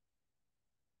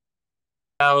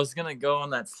 I was going to go in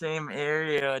that same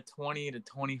area, 20 to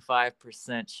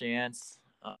 25% chance.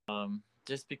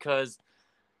 Just because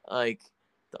like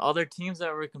the other teams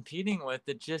that we're competing with,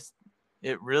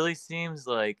 it really seems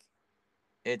like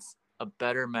it's a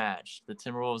better match. The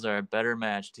Timberwolves are a better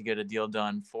match to get a deal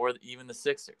done for even the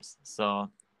Sixers. So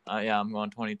I'm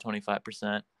going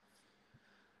 20-25%.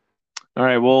 All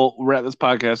right, we'll wrap this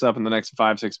podcast up in the next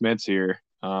 5-6 minutes here.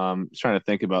 Just trying to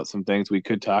think about some things we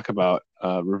could talk about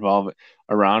revolve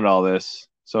around all this.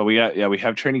 So we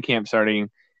have training camp starting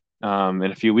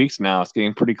in a few weeks now. It's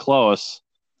getting pretty close.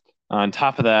 On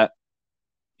top of that,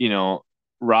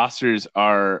 rosters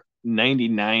are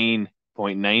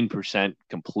 99.9%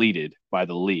 completed by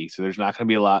the league. So there's not going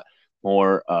to be a lot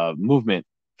more movement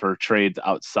for trades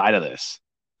outside of this.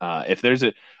 If there's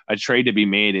a trade to be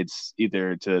made, it's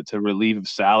either to relieve of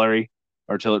salary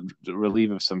or to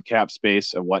relieve of some cap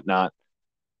space and whatnot,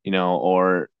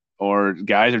 or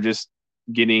guys are just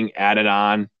getting added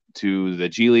on to the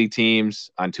G League teams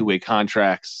on two-way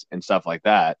contracts and stuff like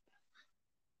that.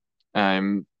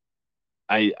 I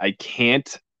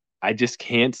just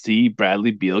can't see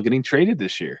Bradley Beal getting traded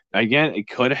this year. Again, it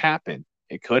could happen.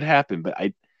 But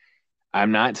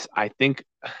I'm not. I think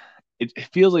it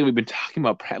feels like we've been talking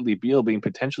about Bradley Beal being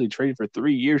potentially traded for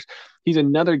 3 years. He's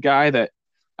another guy that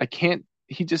I can't.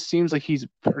 He just seems like he's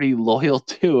pretty loyal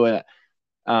to it.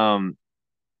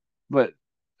 But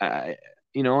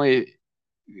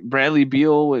Bradley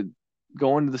Beal would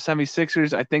go into the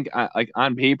 76ers. I think like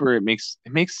on paper it makes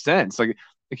sense. Like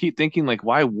I keep thinking like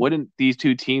why wouldn't these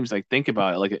two teams like think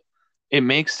about it? Like it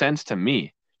makes sense to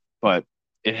me. But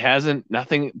it hasn't.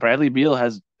 Nothing. Bradley Beal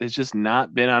has just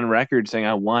not been on record saying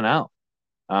I want out.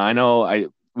 I know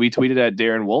we tweeted at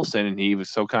Darren Wolfson and he was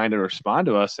so kind to respond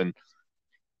to us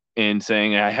and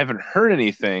saying I haven't heard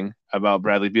anything about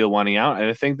Bradley Beal wanting out. And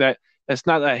I think that's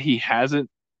not that he hasn't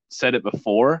said it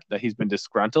before, that he's been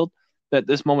disgruntled. That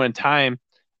this moment in time,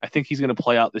 I think he's going to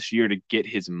play out this year to get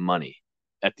his money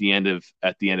at the end of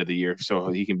the year, so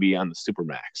he can be on the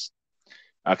Supermax.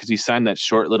 Because he signed that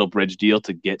short little bridge deal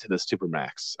to get to the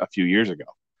Supermax a few years ago.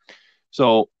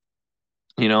 So,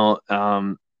 there's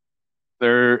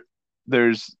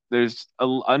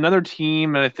another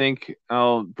team that I think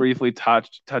I'll briefly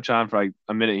touch on for like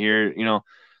a minute here.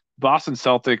 Boston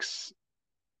Celtics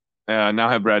now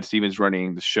have Brad Stevens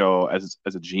running the show as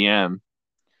a GM,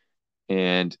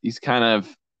 and he's kind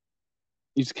of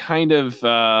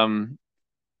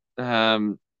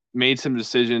made some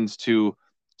decisions to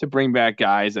bring back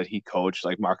guys that he coached,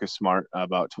 like Marcus Smart,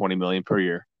 about $20 million per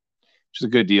year, which is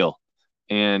a good deal.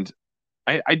 And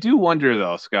I do wonder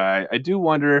though, Sky. I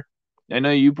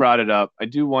know you brought it up. I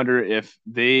do wonder if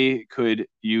they could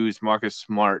use Marcus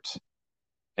Smart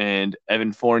and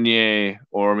Evan Fournier,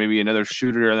 or maybe another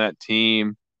shooter on that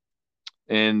team,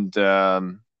 and a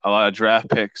lot of draft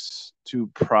picks to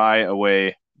pry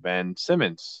away Ben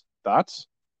Simmons. Thoughts?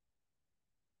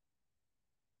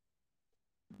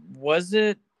 Was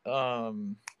it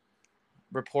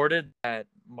reported that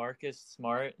Marcus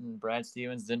Smart and Brad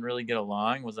Stevens didn't really get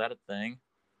along? Was that a thing?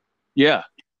 Yeah.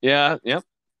 Yep.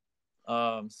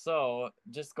 So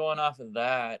just going off of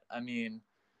that,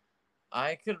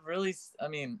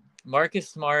 Marcus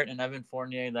Smart and Evan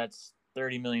Fournier, that's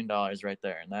 $30 million right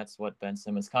there, and that's what Ben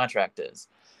Simmons' contract is.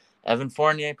 Evan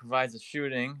Fournier provides the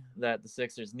shooting that the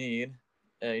Sixers need.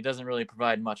 He doesn't really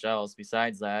provide much else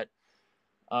besides that.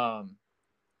 But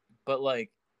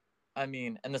and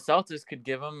the Celtics could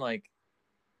give him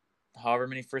however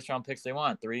many first-round picks they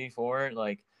want, 3, 4.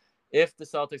 If the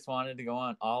Celtics wanted to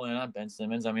go all in on Ben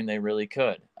Simmons, they really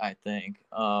could, I think.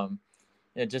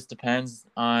 It just depends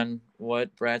on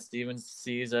what Brad Stevens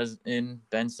sees as in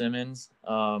Ben Simmons.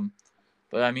 But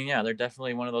they're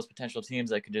definitely one of those potential teams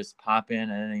that could just pop in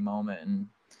at any moment and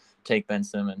take Ben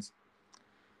Simmons.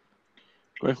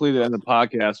 Quickly to end the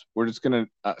podcast, we're just going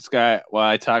to, Sky, while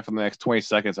I talk for the next 20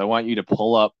 seconds, I want you to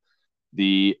pull up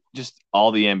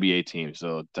all the NBA teams.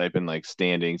 So type in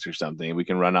standings or something. We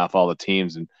can run off all the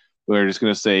teams, and we're just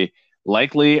going to say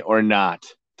likely or not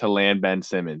to land Ben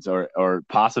Simmons, or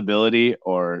possibility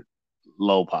or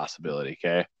low possibility.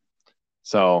 Okay.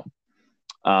 So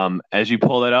as you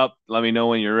pull that up, let me know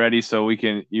when you're ready so we're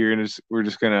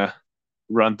just going to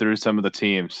run through some of the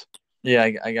teams. Yeah,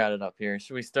 I got it up here.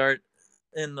 Should we start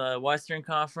in the Western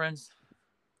Conference?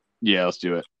 Yeah, let's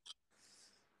do it.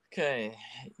 Okay.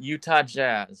 Utah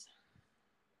Jazz.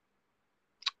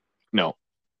 No.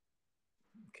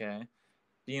 Okay.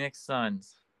 Phoenix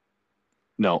Suns.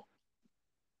 No.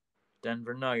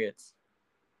 Denver Nuggets.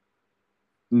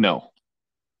 No.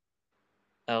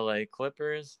 LA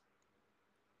Clippers.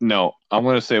 No. I'm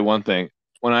going to say one thing.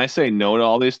 When I say no to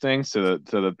all these things to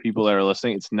the people that are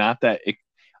listening, it's not that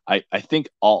I think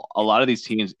a lot of these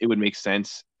teams, it would make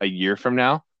sense a year from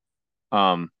now.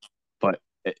 But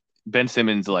Ben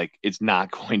Simmons, it's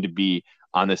not going to be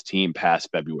on this team past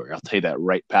February. I'll tell you that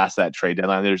right past that trade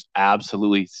deadline. There's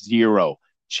absolutely zero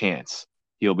chance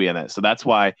he'll be in that. So that's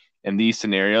why in these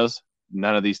scenarios,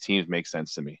 none of these teams make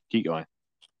sense to me. Keep going.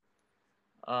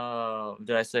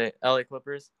 Did I say LA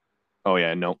Clippers? Oh,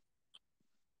 yeah, no.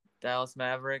 Dallas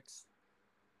Mavericks.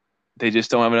 They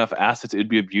just don't have enough assets. It would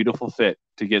be a beautiful fit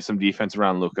to get some defense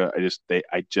around Luka.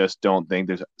 I just don't think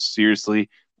there's seriously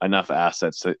enough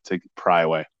assets to pry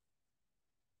away.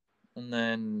 And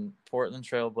then Portland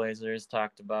Trailblazers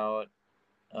talked about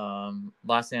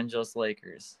Los Angeles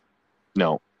Lakers.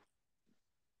 No.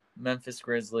 Memphis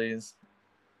Grizzlies.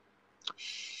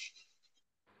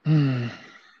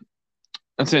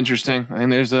 That's interesting. I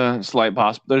think there's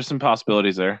there's some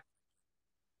possibilities there.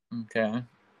 Okay.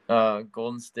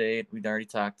 Golden State, we'd already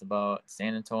talked about.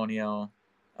 San Antonio,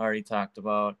 already talked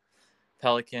about.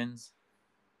 Pelicans.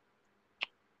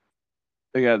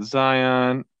 They got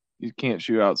Zion. You can't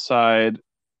shoot outside.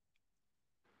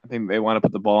 I think they want to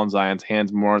put the ball in Zion's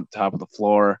hands more at the top of the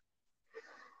floor.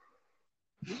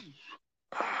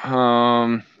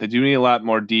 They do need a lot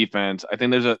more defense. I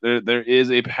think there is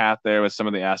a path there with some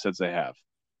of the assets they have.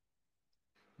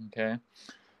 Okay.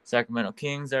 Sacramento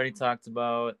Kings already talked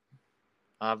about.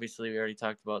 Obviously, we already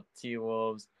talked about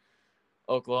T-Wolves.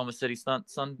 Oklahoma City Sun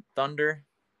Thunder.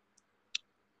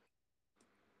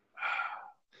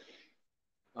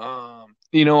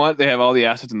 You know what? They have all the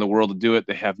assets in the world to do it.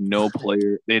 They have no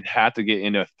player. They'd have to get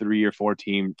into a 3 or 4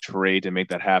 team trade to make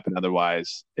that happen.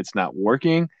 Otherwise, it's not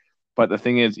working. But the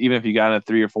thing is, even if you got in a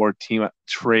 3 or 4 team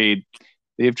trade,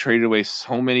 they've traded away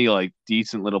so many like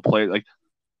decent little players. Like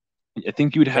I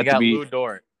think you would have to be. Lou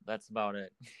Dort. That's about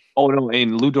it. Oh no,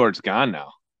 and Lou Dort's gone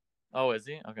now. Oh, is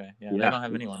he? Okay, yeah. They don't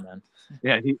have anyone then.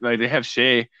 Yeah, they have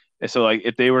Shea, and so like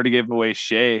if they were to give away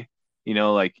Shea, you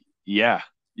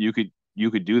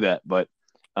could do that, but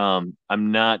I'm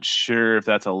not sure if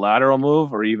that's a lateral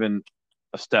move or even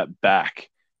a step back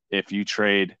if you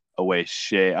trade away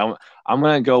Shea. I'm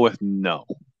gonna go with no.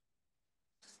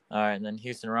 All right, and then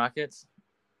Houston Rockets.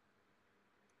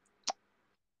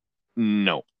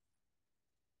 No.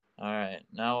 All right,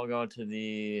 now we'll go to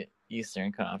the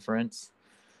Eastern Conference.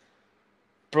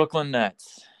 Brooklyn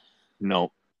Nets.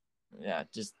 No. Yeah,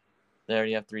 they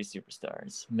already have 3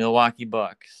 superstars. Milwaukee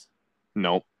Bucks.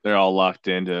 Nope. They're all locked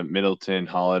into Middleton,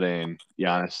 Holiday, and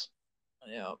Giannis.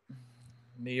 Yep.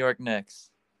 New York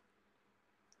Knicks.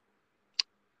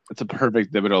 It's a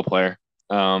perfect Thibodeau player.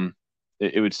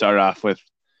 It would start off with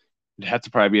it'd have to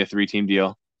probably be a 3-team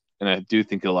deal. And I do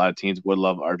think a lot of teams would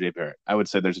love RJ Barrett. I would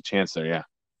say there's a chance there, yeah.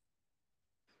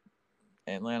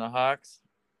 Atlanta Hawks.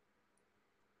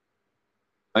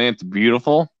 I think it's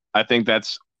beautiful. I think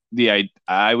that's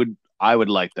I would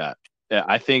like that. Yeah,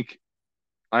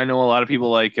 I know a lot of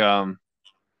people like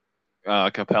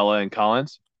Capella and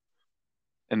Collins,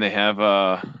 and they have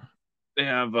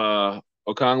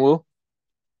Okongwu,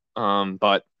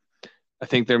 but I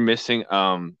think they're missing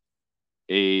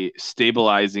a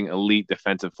stabilizing elite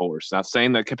defensive force. Not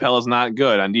saying that Capella's not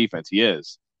good on defense. He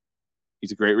is.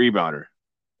 He's a great rebounder,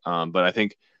 but I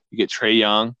think you get Trae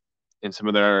Young and some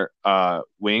of their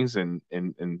wings and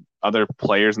other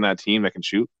players in that team that can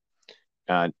shoot.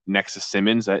 Next to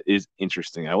Simmons, that is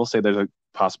interesting. I will say there's a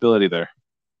possibility there.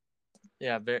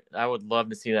 Yeah, I would love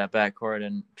to see that backcourt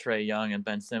and Trae Young and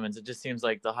Ben Simmons. It just seems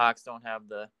like the Hawks don't have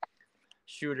the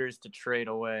shooters to trade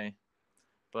away.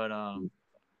 But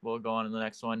we'll go on to the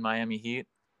next one, Miami Heat.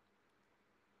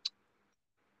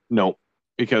 No,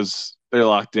 because they're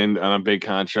locked in on a big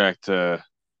contract to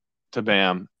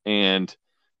Bam, and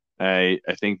I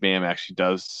think Bam actually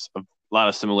does a lot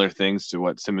of similar things to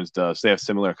what Simmons does. They have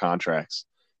similar contracts,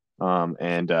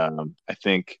 and I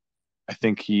think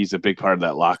he's a big part of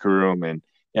that locker room. And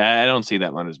yeah, I don't see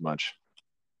that one as much.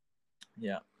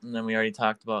 Yeah, and then we already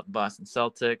talked about the Boston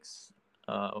Celtics,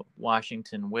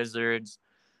 Washington Wizards,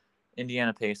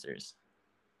 Indiana Pacers.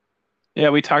 Yeah,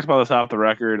 we talked about this off the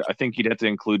record. I think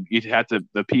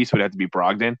the piece would have to be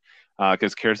Brogdon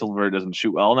because Caris LeVert doesn't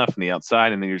shoot well enough from the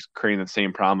outside, and then you're just creating the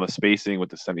same problem of spacing with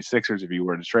the 76ers if you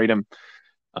were to trade him.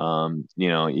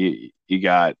 You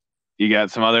got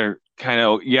some other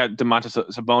Domantas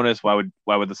Sabonis. Why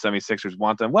would the 76ers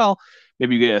want them? Well,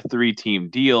 maybe you get a 3-team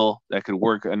deal that could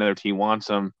work. Another team wants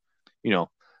them.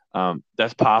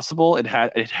 That's possible. It'd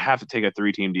have to take a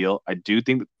 3-team deal. I do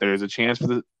think that there's a chance for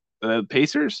the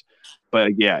Pacers,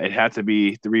 but yeah, it had to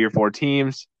be 3 or 4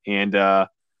 teams. And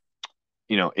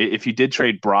if you did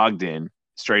trade Brogdon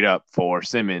straight up for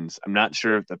Simmons, I'm not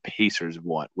sure if the Pacers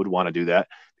would want to do that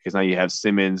because now you have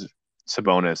Simmons,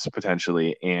 Sabonis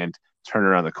potentially, and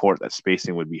Turner on the court. That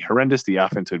spacing would be horrendous. The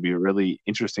offense would be really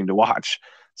interesting to watch.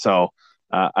 So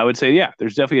I would say, yeah,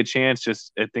 there's definitely a chance.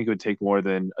 Just I think it would take more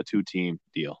than a 2-team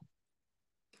deal.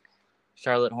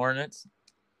 Charlotte Hornets.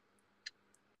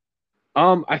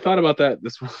 I thought about that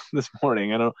this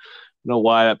morning. I don't know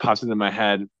why that pops into my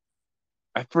head.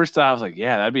 At first, I was like,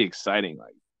 yeah, that'd be exciting,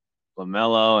 like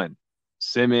LaMelo and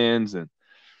Simmons and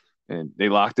and they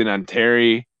locked in on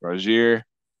Terry Rozier.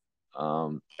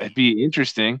 It'd be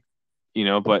interesting,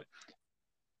 but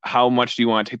how much do you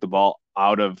want to take the ball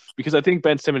out of? Because I think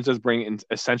Ben Simmons does bring in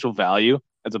essential value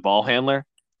as a ball handler.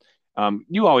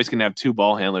 You always can have two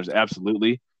ball handlers,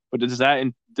 absolutely, but does that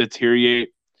deteriorate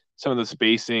some of the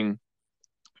spacing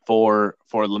for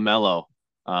LaMelo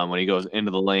when he goes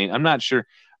into the lane? I'm not sure.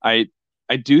 I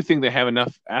do think they have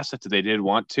enough assets that they did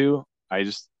want to. I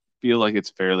just feel like it's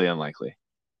fairly unlikely.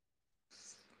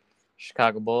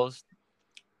 Chicago Bulls.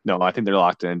 No, I think they're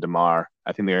locked in. DeMar.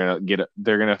 I think they're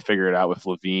gonna figure it out with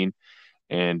LaVine,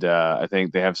 and I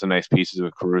think they have some nice pieces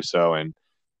with Caruso and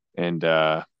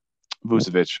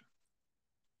Vucevic.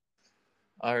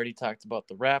 I already talked about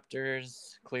the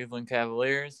Raptors, Cleveland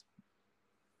Cavaliers.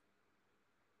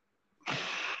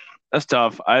 That's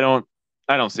tough. I don't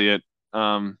see it.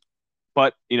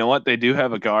 But you know what? They do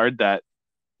have a guard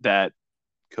that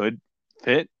could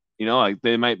fit. Like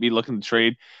they might be looking to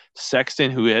trade Sexton,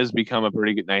 who has become a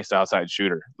pretty good, nice outside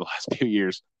shooter the last few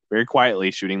years, very quietly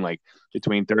shooting like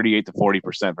between 38 to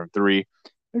 40% from three.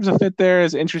 There's a fit there.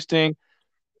 Is interesting.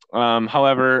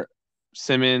 However,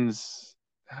 Simmons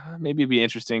maybe be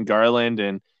interesting. Garland,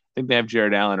 and I think they have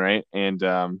Jared Allen, right? And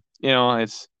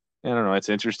it's I don't know. It's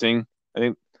interesting. I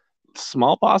think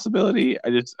small possibility.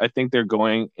 I think they're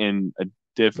going in a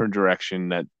different direction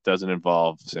that doesn't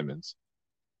involve Simmons.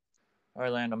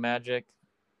 Orlando Magic.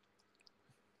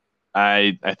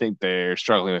 I think they're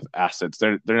struggling with assets.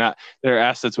 They're not. Their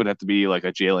assets would have to be like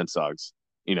a Jalen Suggs,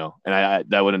 and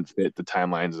that wouldn't fit the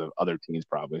timelines of other teams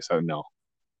probably. So no.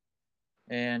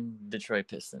 And Detroit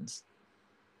Pistons.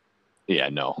 Yeah,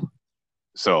 no.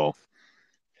 So,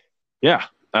 yeah,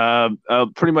 I'll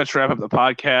pretty much wrap up the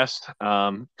podcast.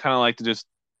 Kind of like to just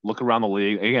look around the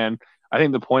league again. I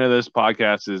think the point of this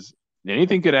podcast is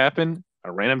anything could happen.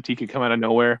 A random T could come out of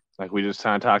nowhere, like we just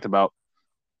kind of talked about.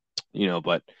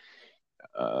 But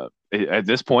at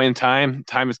this point in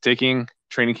time is ticking.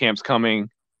 Training camp's coming.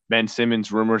 Ben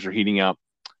Simmons rumors are heating up.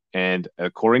 And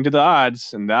according to the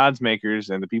odds and the odds makers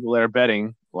and the people that are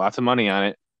betting lots of money on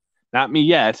it, not me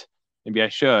yet, maybe I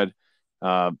should.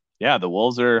 The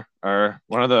Wolves are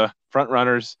one of the front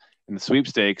runners in the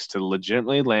sweepstakes to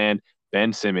legitimately land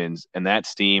Ben Simmons, and that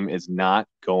steam is not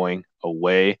going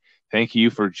away. Thank you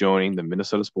for joining the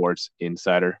Minnesota Sports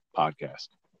Insider Podcast.